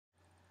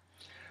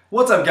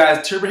What's up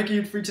guys, Turbo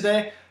Hickey for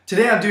today.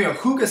 Today I'm doing a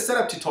hookah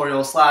setup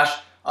tutorial slash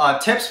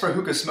tips for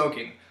hookah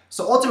smoking.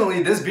 So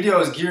ultimately this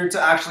video is geared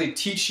to actually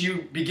teach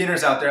you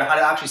beginners out there how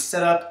to actually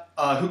set up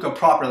hookah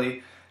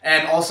properly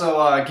and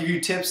also give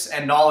you tips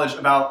and knowledge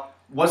about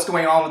what's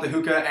going on with the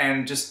hookah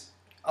and just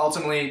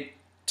ultimately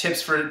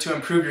tips to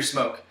improve your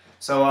smoke.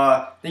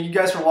 So thank you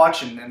guys for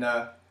watching and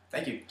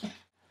thank you.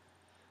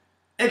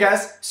 Hey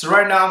guys, so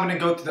right now I'm going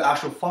to go through the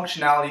actual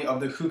functionality of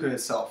the hookah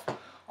itself.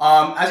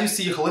 As you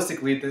see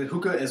holistically, the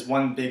hookah is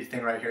one big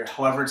thing right here.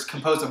 However, it's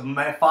composed of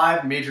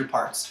 5 major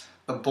parts.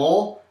 The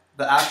bowl,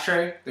 the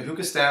ashtray, the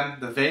hookah stem,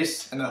 the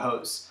vase, and the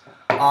hose.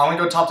 I'm going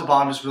to go top to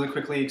bottom, just really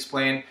quickly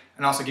explain,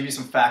 and also give you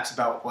some facts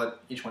about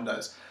what each one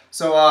does.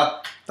 So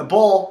the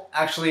bowl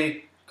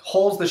actually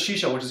holds the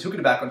sheesha, which is hookah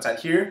tobacco inside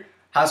here,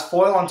 has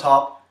foil on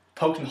top,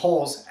 poked in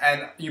holes,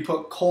 and you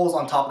put coals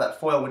on top of that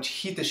foil, which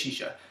heat the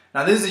sheesha.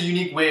 Now this is a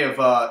unique way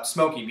of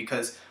smoking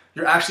because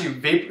you're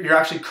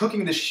actually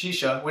cooking the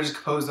sheesha, which is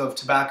composed of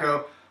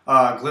tobacco,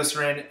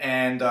 glycerin,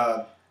 and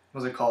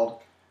what's it called?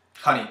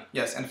 Honey,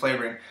 yes, and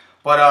flavoring.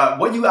 But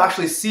what you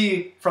actually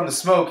see from the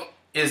smoke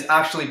is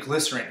actually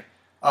glycerin,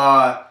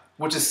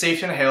 which is safe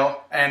to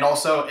inhale, and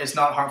also it's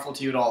not harmful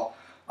to you at all.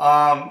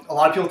 A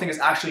lot of people think it's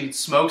actually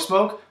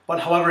smoke, but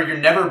however, you're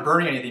never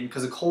burning anything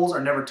because the coals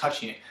are never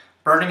touching it.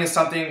 Burning is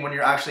something when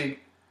you're actually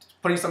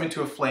putting something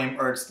to a flame,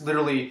 or it's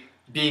literally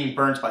being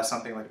burnt by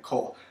something like a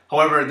coal.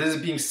 However, this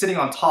is being sitting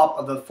on top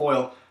of the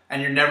foil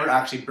and you're never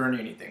actually burning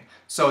anything.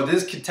 So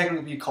this could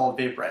technically be called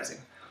vaporizing.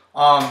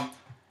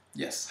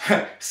 Yes.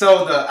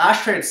 So the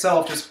ashtray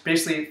itself just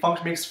basically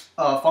makes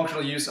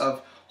functional use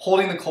of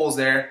holding the coals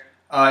there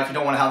if you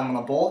don't want to have them on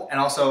the bowl, and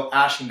also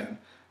ashing them.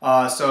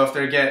 So if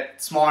they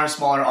get smaller and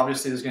smaller,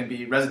 obviously there's going to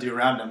be residue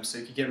around them, so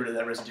you can get rid of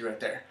that residue right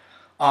there.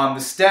 The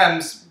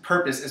stem's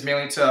purpose is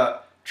mainly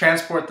to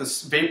transport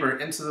this vapor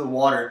into the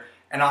water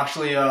and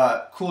actually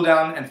cool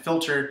down and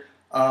filter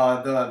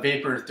the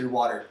vapor through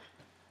water.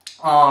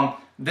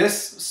 This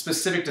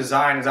specific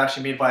design is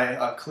actually made by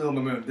Khalil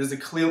Mamoon. This is a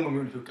Khalil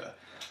Mamoon hookah.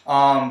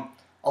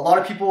 A lot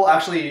of people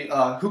actually,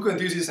 hookah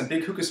enthusiasts and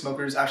big hookah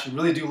smokers actually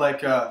really do like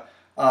Khalil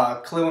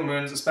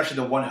Mamoon's, especially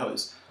the one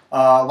hose.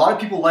 A lot of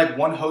people like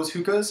one hose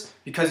hookahs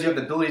because you have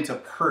the ability to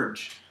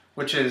purge,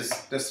 which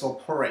is this little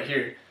port right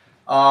here.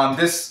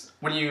 This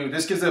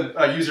gives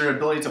a user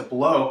ability to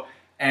blow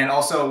and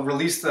also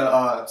release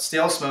the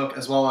stale smoke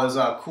as well as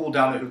cool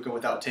down the hookah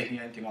without taking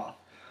anything off.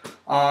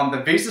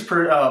 The vase's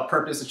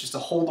purpose is just to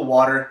hold the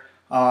water,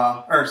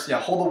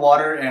 hold the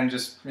water and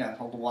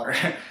hold the water.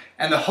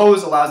 And the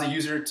hose allows the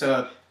user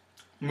to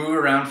move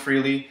around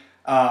freely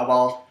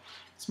while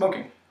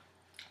smoking.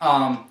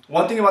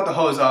 One thing about the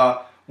hose,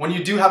 when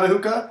you do have a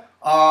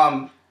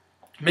hookah,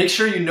 make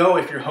sure you know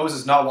if your hose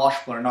is not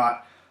washable or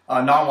not,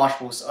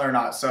 non-washable or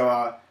not.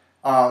 So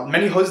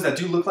many hoses that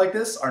do look like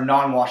this are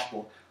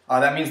non-washable.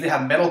 That means they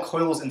have metal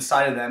coils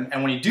inside of them,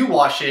 and when you do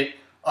wash it,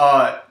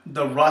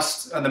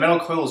 the metal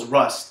coils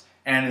rust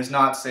and is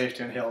not safe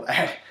to inhale.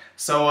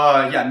 So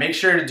yeah, make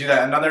sure to do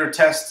that. Another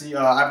test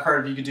I've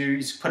heard you could do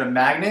is put a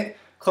magnet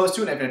close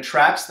to it. If it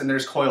attracts, then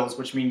there's coils,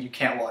 which means you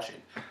can't wash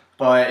it.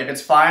 But if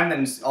it's fine,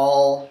 then it's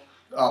all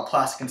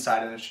plastic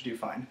inside and it should do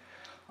fine.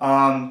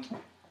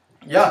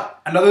 Yeah,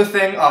 another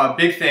thing,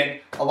 big thing,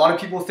 a lot of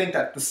people think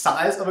that the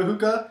size of a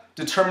hookah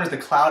determines the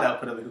cloud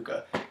output of a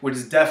hookah, which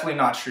is definitely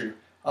not true.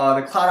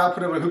 The cloud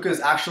output of a hookah is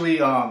actually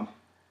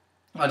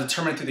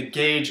determined through the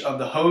gauge of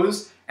the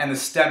hose and the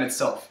stem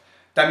itself.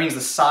 That means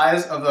the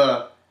size of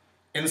the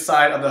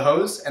inside of the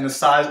hose and the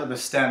size of the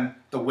stem,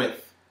 the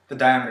width, the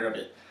diameter of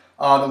it.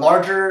 The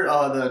larger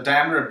the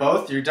diameter of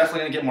both, you're definitely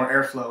going to get more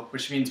airflow,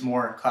 which means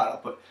more cloud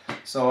output.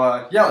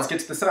 So yeah, let's get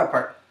to the setup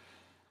part.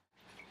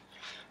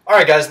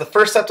 Alright guys, the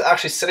first step to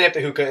actually setting up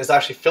the hookah is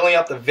actually filling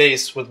up the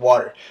vase with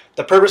water.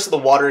 The purpose of the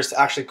water is to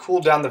actually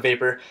cool down the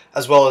vapor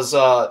as well as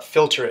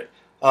filter it.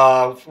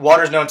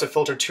 Water is known to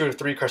filter 2 or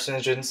 3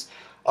 carcinogens.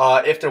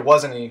 If there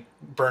was any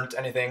burnt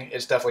anything,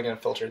 it's definitely going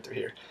to filter it through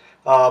here.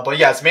 But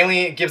yeah,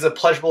 it gives a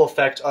pleasurable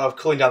effect of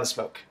cooling down the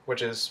smoke,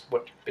 which is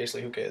what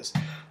basically hookah is.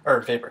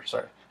 Or vapor,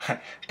 sorry.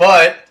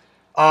 But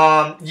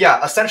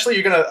yeah, essentially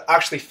you're going to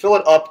actually fill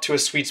it up to a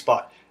sweet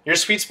spot. Your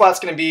sweet spot is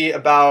going to be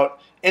about,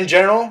 in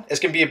general, it's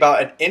going to be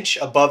about 1 inch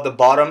above the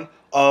bottom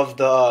of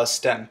the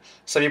stem.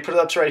 So if you put it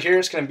up to right here,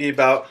 it's going to be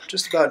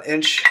just about 1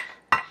 inch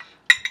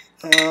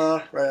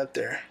right up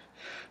there.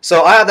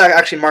 So I have that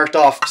actually marked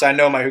off because I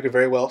know my hookah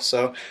very well,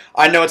 so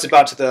I know it's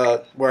about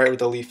to where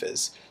the leaf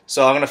is.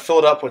 So I'm going to fill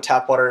it up with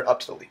tap water up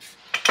to the leaf.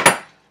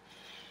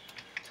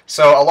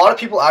 So a lot of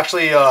people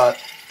actually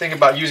think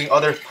about using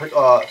other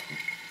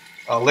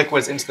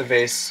liquids into the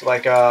vase,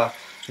 like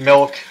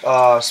milk,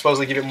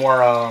 supposedly give it more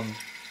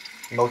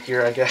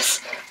milkier, I guess,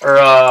 or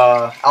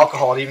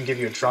alcohol to even give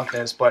you a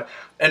drunkenness. But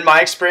in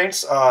my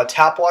experience,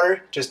 tap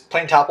water, just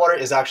plain tap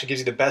water, actually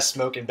gives you the best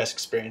smoke and best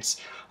experience.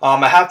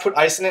 I have put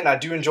ice in it, and I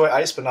do enjoy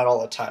ice, but not all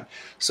the time.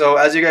 So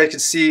as you guys can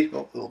see,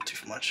 a little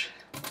too much.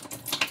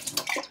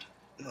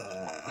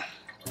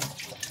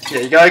 Yeah,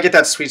 you gotta get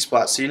that sweet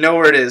spot, so you know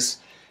where it is.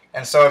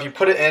 And so if you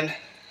put it in,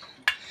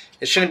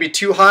 it shouldn't be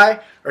too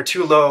high or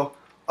too low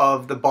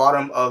of the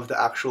bottom of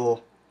the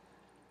actual,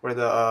 where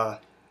the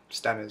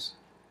stem is.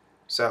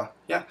 So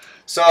yeah,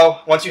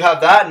 so once you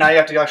have that, now you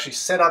have to actually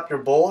set up your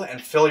bowl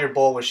and fill your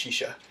bowl with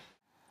sheesha.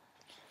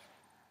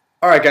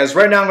 Alright guys,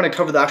 right now I'm going to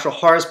cover the actual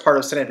hardest part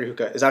of setting up your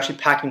hookah, is actually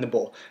packing the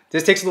bowl.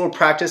 This takes a little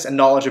practice and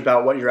knowledge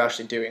about what you're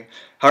actually doing.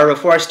 However,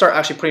 before I start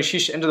actually putting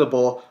sheesha into the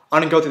bowl,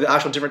 I'm going to go through the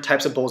actual different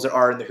types of bowls there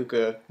are in the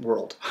hookah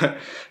world.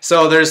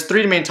 So there's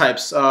three main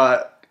types.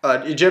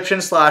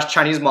 Egyptian /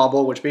 Chinese mall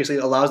bowl, which basically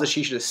allows the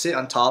sheesha to sit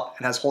on top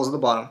and has holes at the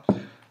bottom.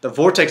 The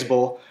vortex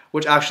bowl,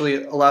 which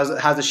actually has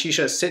the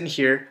sheesha sit in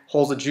here,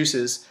 holds the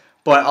juices,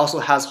 but also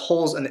has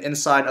holes in the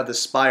inside of the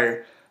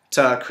spire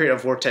to create a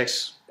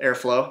vortex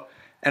airflow.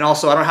 And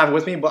also, I don't have it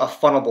with me, but a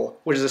funnel bowl,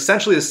 which is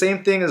essentially the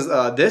same thing as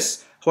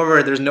this.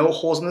 However, there's no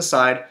holes on the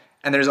side,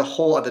 and there's a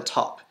hole at the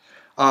top.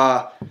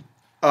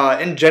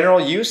 In general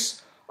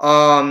use,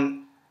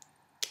 the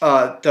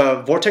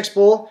vortex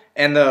bowl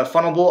and the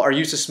funnel bowl are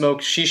used to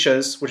smoke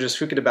sheeshas, which is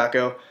hookah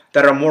tobacco,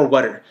 that are more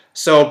wetter.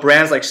 So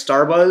brands like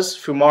Starbuzz,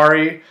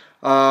 Fumari,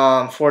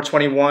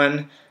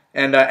 421,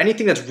 and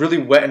anything that's really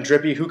wet and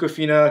drippy, Hookah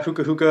Fina,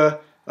 Hookah,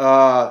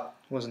 what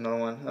was another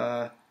one?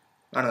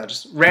 I don't know,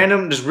 just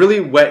random, just really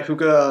wet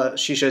hookah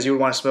shishas you would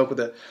want to smoke with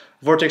the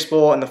vortex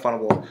bowl and the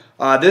funnel bowl.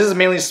 This is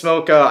mainly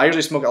smoke, I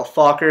usually smoke El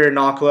Fakir,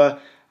 Nakla.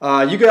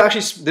 You could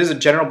actually, this is a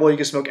general bowl you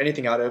can smoke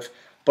anything out of.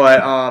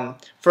 But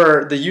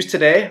for the use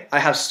today, I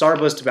have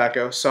Starbuzz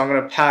tobacco, so I'm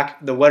going to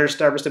pack the wetter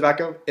Starbuzz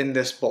tobacco in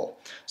this bowl.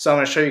 So I'm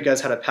going to show you guys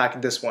how to pack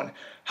this one.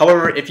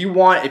 However, if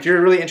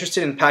you're really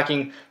interested in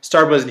packing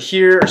Starbuzz in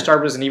here, or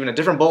Starbuzz in even a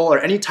different bowl, or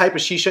any type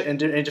of shisha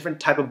in a different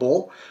type of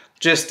bowl,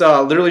 just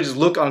literally just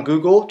look on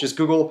Google, just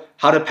Google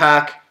how to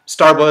pack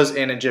Starbuzz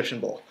in an Egyptian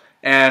bowl.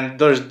 And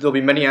there'll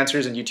be many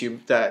answers on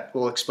YouTube that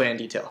will explain in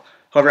detail.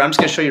 However, I'm just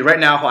going to show you right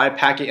now how I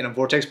pack it in a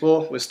vortex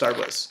bowl with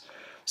Starbuzz.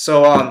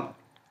 So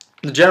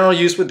the general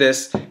use with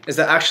this is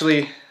that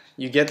actually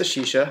you get the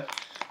shisha.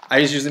 I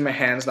use usually my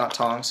hands, not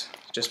tongs,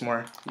 just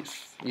more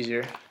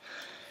easier.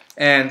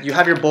 And you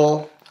have your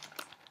bowl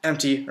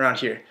empty around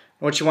here. And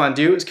what you want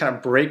to do is kind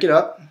of break it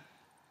up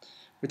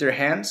with your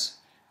hands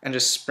and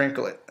just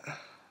sprinkle it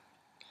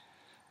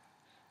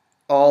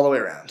all the way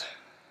around.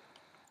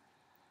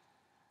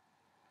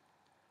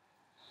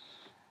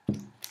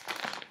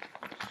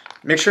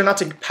 Make sure not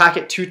to pack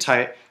it too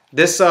tight.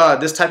 This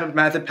type of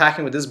method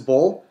packing with this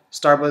bowl,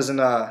 Starbuzz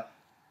and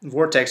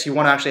vortex, you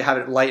want to actually have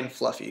it light and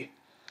fluffy.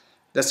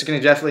 That's going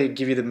to definitely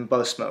give you the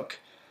most smoke.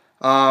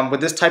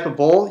 With this type of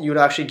bowl, you would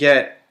actually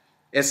get,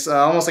 it's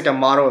almost like a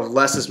motto of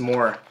less is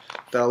more.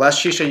 The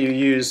less shisha you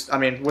use, I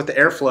mean, with the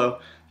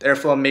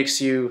airflow makes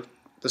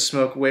the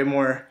smoke way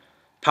more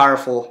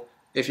powerful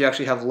if you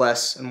actually have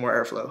less and more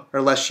airflow,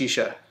 or less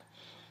shisha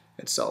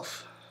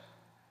itself.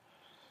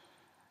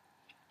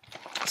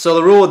 So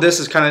the rule with this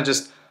is kind of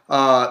just,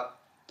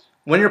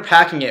 when you're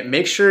packing it,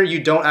 make sure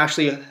you don't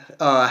actually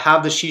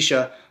have the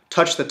shisha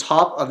touch the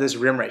top of this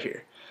rim right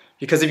here.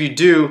 Because if you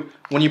do,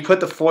 when you put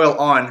the foil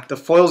on, the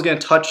foil is going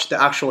to touch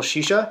the actual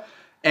shisha,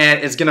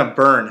 and it's going to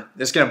burn.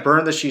 It's going to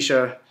burn the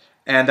shisha,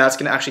 and that's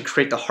going to actually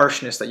create the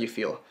harshness that you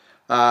feel.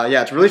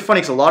 Yeah, it's really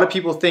funny because a lot of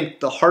people think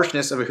the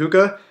harshness of a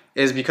hookah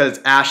is because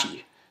it's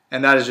ashy,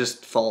 and that is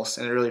just false,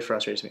 and it really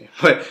frustrates me.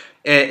 But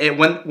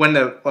when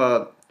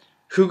the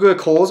hookah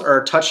coals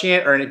are touching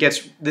it, or it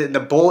gets the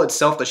bowl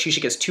itself, the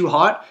shisha gets too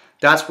hot,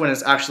 that's when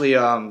it's actually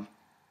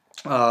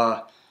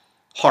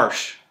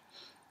harsh.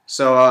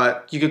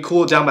 So you could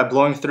cool it down by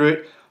blowing through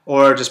it,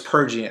 or just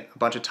purging it a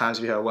bunch of times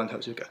if you have a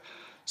one-tone hookah.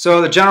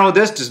 So the general with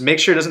this, just make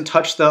sure it doesn't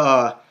touch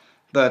the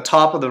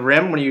top of the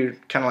rim when you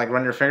kind of like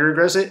run your finger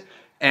across it,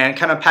 and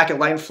kind of pack it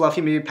light and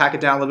fluffy, maybe pack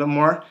it down a little bit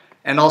more,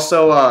 and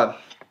also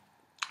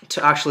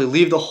to actually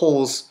leave the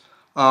holes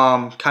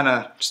kind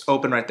of just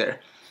open right there.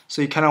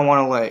 So you kind of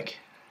want to like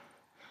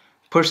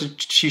push the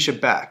shisha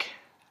back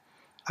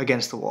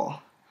against the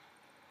wall.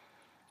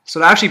 So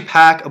to actually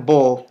pack a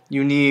bowl,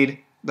 you need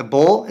the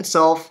bowl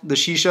itself, the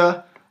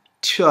shisha,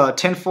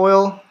 tin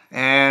foil,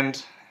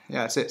 and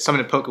yeah, that's it.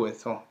 Something to poke it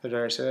with. Oh, did I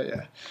already say that?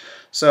 Yeah.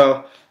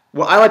 So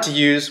what I like to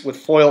use with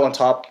foil on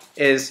top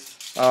is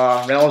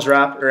Reynolds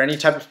wrap or any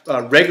type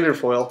of regular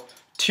foil,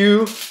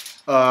 2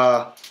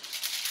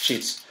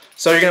 sheets.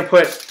 So you're going to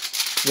put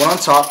one on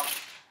top,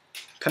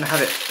 kind of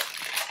have it,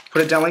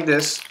 put it down like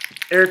this,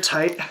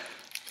 airtight.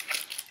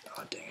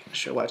 Oh dang it, I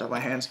should have wiped off my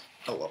hands.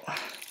 Oh well.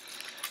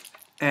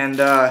 And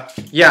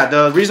yeah,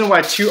 the reason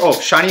why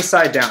shiny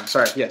side down,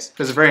 sorry, yes,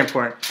 because it's very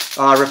important.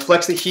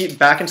 Reflects the heat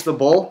back into the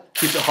bowl,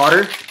 keeps it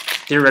hotter,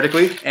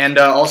 theoretically, and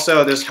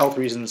also there's health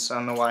reasons, I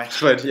don't know why,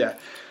 but yeah,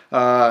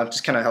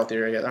 just kind of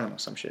healthier, I guess, I don't know,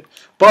 some shit.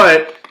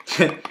 But,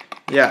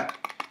 yeah,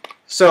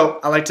 so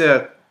I like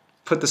to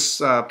put this,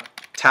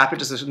 tap it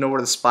just to know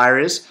where the spire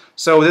is.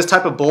 So with this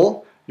type of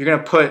bowl, you're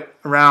going to put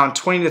around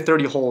 20 to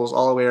 30 holes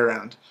all the way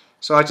around.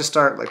 So I like to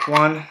start like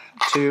 1,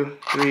 2,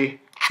 3,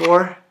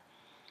 4,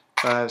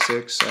 5,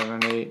 6,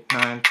 7, 8,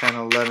 9, 10,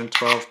 11,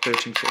 12,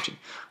 13, 14.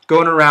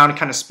 Going around,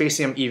 kind of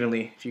spacing them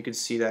evenly, if you could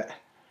see that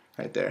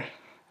right there.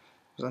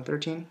 Was on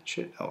 13?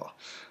 Shit. Oh well.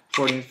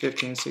 14,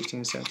 15,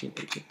 16, 17,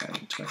 18,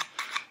 19, 20.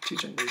 2,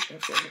 3,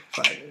 4,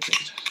 5,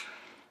 6.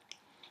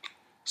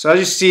 So as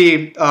you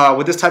see,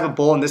 with this type of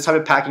bowl and this type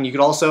of packing, you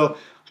could also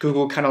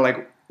Google kind of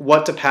like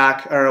what to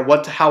pack or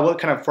what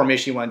kind of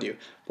formation you want to do.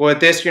 But with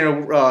this,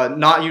 you're gonna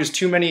not use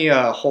too many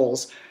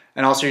holes,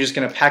 and also you're just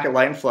gonna pack it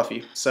light and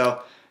fluffy.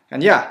 So,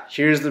 and yeah,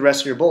 here's the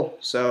rest of your bowl.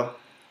 So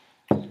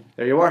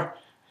there you are.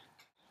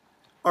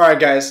 All right,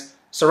 guys.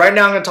 So right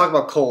now I'm gonna talk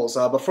about coals.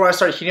 Before I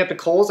start heating up the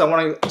coals, I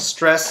want to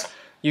stress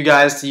you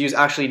guys to use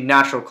actually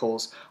natural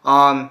coals.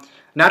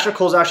 Natural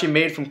coals are actually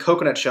made from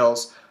coconut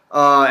shells.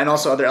 And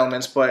also other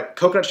elements, but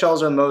coconut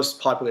shells are the most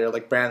popular,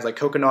 like brands like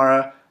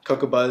Coconara,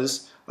 Cocoa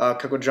Buzz,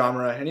 Cocoa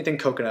Jamra, anything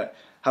coconut.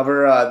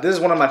 However, this is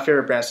one of my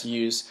favorite brands to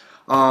use.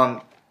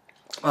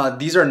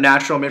 These are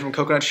natural, made from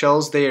coconut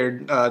shells.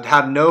 They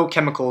have no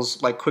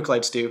chemicals like quick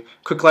lights do.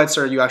 Quick lights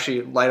are you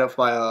actually light up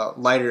by a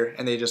lighter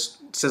and they just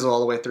sizzle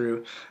all the way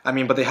through.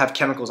 But they have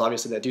chemicals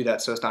obviously that do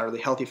that, so it's not really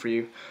healthy for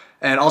you.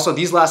 And also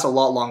these last a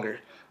lot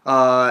longer.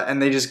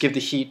 And they just give the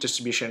heat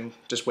distribution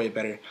just way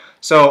better.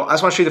 So I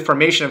just want to show you the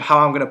formation of how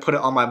I'm going to put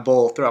it on my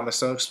bowl throughout my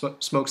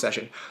smoke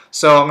session.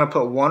 So I'm going to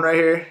put 1 right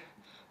here,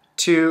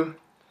 2,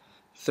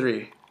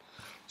 3.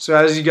 So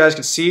as you guys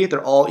can see,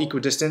 they're all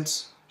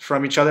equidistant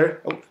from each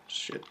other. Oh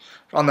shit!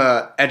 On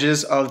the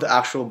edges of the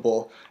actual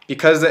bowl.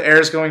 Because the air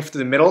is going through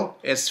the middle,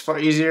 it's far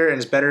easier and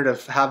it's better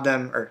to have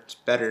them,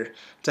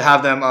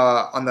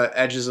 on the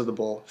edges of the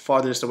bowl,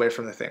 farthest away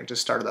from the thing, to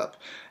start it up.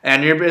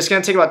 And it's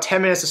going to take about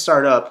 10 minutes to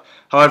start up.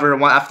 However,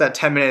 after that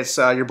 10 minutes,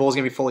 your bowl is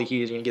going to be fully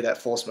heated and you get that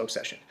full smoke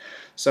session.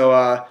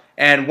 So,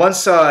 and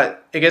once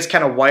it gets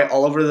kind of white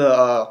all over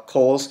the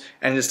coals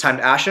and it's time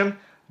to ash them,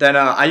 then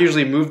I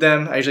usually move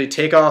them. I usually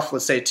take off,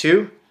 let's say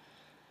 2.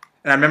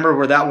 And I remember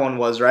where that one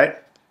was, right?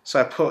 So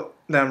I put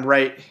them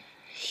right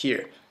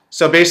here.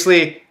 So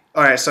basically,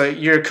 alright, so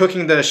you're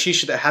cooking the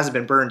sheesha that hasn't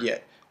been burned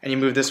yet, and you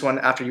move this one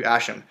after you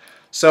ash them.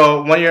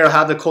 So when you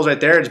have the coals right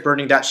there, it's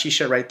burning that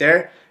sheesha right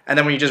there, and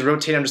then when you just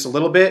rotate them just a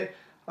little bit,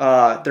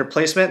 their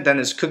placement, then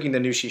it's cooking the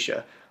new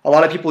sheesha. A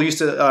lot of people used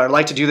to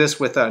like to do this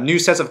with new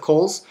sets of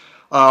coals,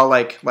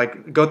 like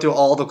go through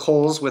all the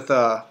coals with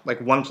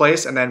like one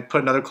place, and then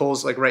put another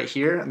coals like right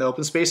here in the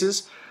open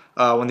spaces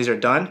when these are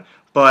done.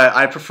 But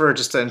I prefer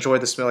just to enjoy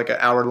the smell, like an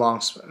hour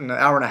and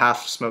a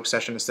half smoke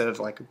session instead of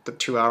like the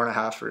 2 hour and a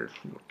half or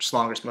just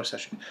longer smoke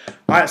session.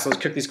 All right, so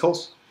let's cook these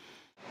coals.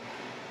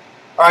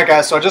 All right,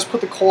 guys. So I just put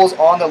the coals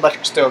on the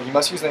electric stove. You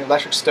must use an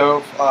electric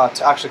stove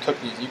to actually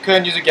cook these. You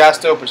could use a gas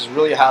stove, which is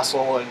really a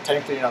hassle, and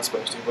technically you're not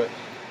supposed to. But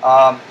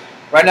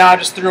right now I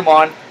just threw them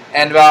on,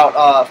 and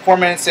about 4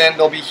 minutes in,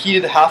 they'll be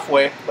heated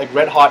halfway, like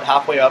red hot,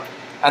 halfway up,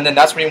 and then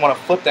that's when you want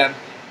to flip them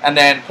and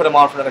then put them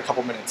on for another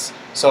couple minutes.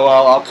 So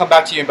I'll come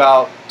back to you in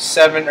about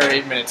 7 or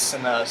 8 minutes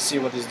and see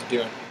what these are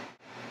doing.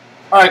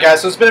 Alright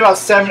guys, so it's been about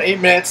 7 or 8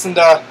 minutes and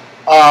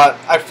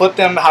I flipped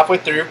them halfway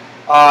through.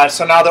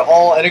 So now they're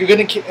all, and a good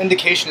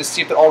indication to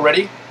see if they're all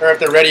ready, or if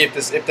they're ready,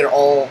 if they're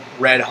all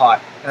red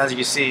hot. And as you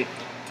can see,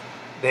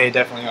 they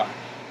definitely are.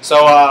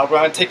 So we're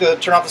going to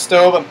turn off the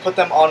stove and put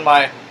them on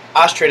my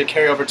ashtray to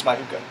carry over to my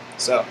hookah.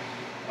 So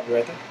I'll be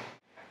right there.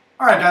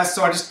 Alright guys,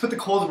 so I just put the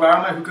coals right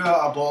on my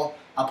hookah bowl.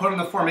 I'll put them in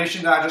the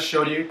formation that I just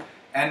showed you,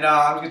 and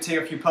I'm going to take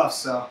a few puffs.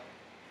 So.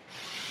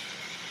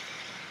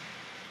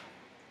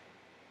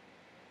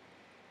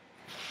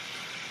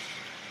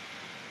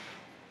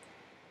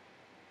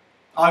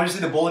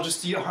 Obviously the bowl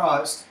just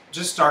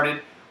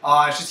started.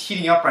 It's just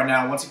heating up right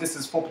now. Once it gets to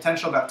its full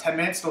potential, about 10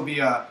 minutes, there'll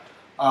be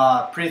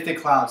pretty thick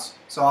clouds.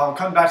 So I'll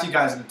come back to you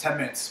guys in 10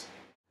 minutes.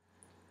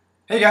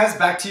 Hey guys,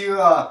 back to you.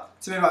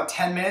 It's been about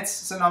 10 minutes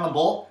sitting on the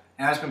bowl,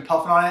 and I've just been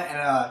puffing on it,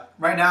 and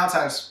right now it's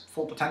at its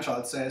full potential,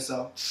 I'd say.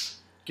 So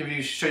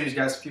show you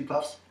guys a few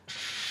puffs.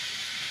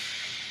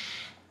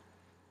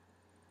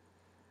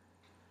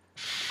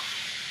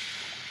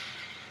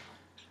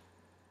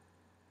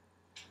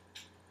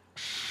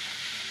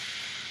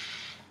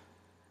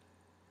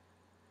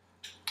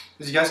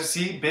 As you guys can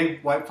see,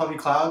 big white fluffy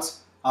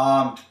clouds.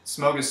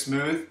 Smoke is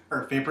smooth,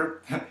 or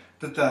vapor.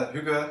 The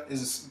hookah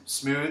is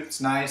smooth,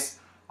 it's nice.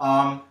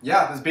 Yeah,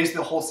 that's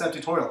basically the whole setup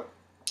tutorial.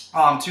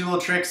 2 little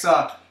tricks.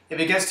 If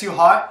it gets too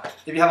hot,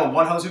 if you have a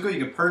 1-hose hookah,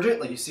 you can purge it,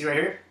 like you see right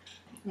here.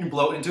 You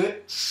blow into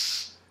it.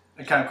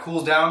 It kind of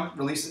cools down,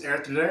 releases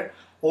air through there.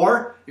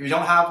 Or, if you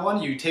don't have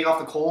one, you take off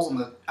the coals on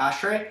the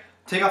ashtray,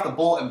 take off the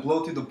bowl, and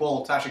blow through the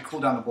bowl to actually cool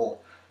down the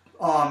bowl.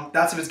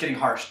 That's if it's getting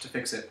harsh, to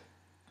fix it.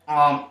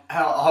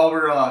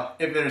 However,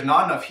 if there's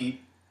not enough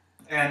heat,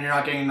 and you're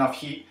not getting enough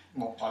heat,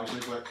 well,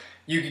 obviously, but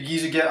you could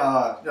easily get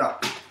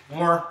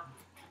more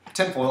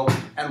tinfoil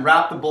and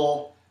wrap the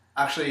bowl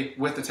actually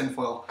with the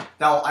tinfoil.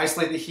 That will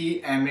isolate the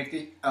heat and make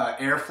the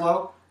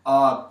airflow.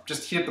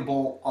 Just heat up the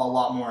bowl a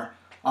lot more.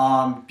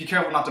 Be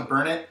careful not to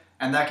burn it,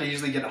 and that can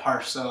easily get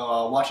harsh,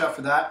 so watch out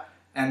for that.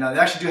 And they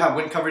actually do have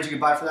wind coverage you can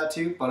buy for that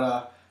too,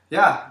 but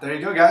yeah, there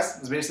you go guys.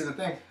 That's basically the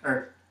thing,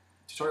 or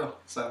tutorial,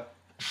 so.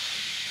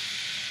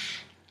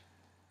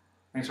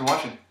 Thanks for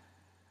watching.